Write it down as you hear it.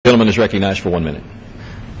gentleman is recognized for 1 minute.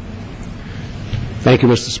 Thank you,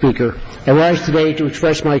 Mr. Speaker. I rise today to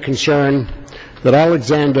express my concern that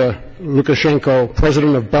Alexander Lukashenko,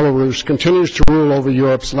 president of Belarus, continues to rule over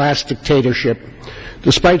Europe's last dictatorship.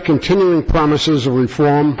 Despite continuing promises of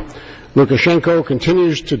reform, Lukashenko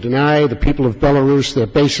continues to deny the people of Belarus their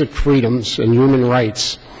basic freedoms and human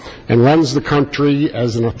rights and runs the country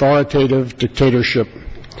as an authoritative dictatorship.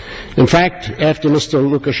 In fact, after Mr.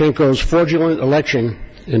 Lukashenko's fraudulent election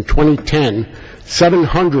in 2010,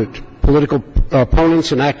 700 political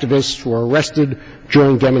opponents and activists were arrested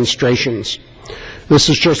during demonstrations. This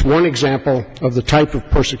is just one example of the type of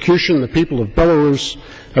persecution the people of Belarus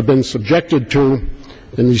have been subjected to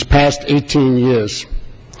in these past 18 years.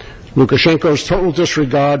 Lukashenko's total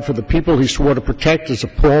disregard for the people he swore to protect is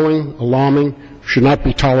appalling, alarming, should not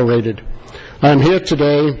be tolerated. I am here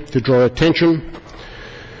today to draw attention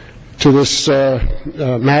to this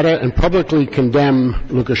matter and publicly condemn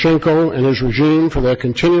Lukashenko and his regime for their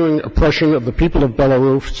continuing oppression of the people of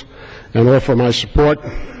Belarus and offer my support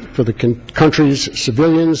for the country's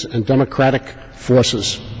civilians and democratic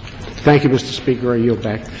forces. Thank you, Mr. Speaker. I yield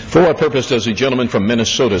back. For what purpose does the gentleman from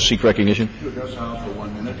Minnesota seek recognition? To address the House.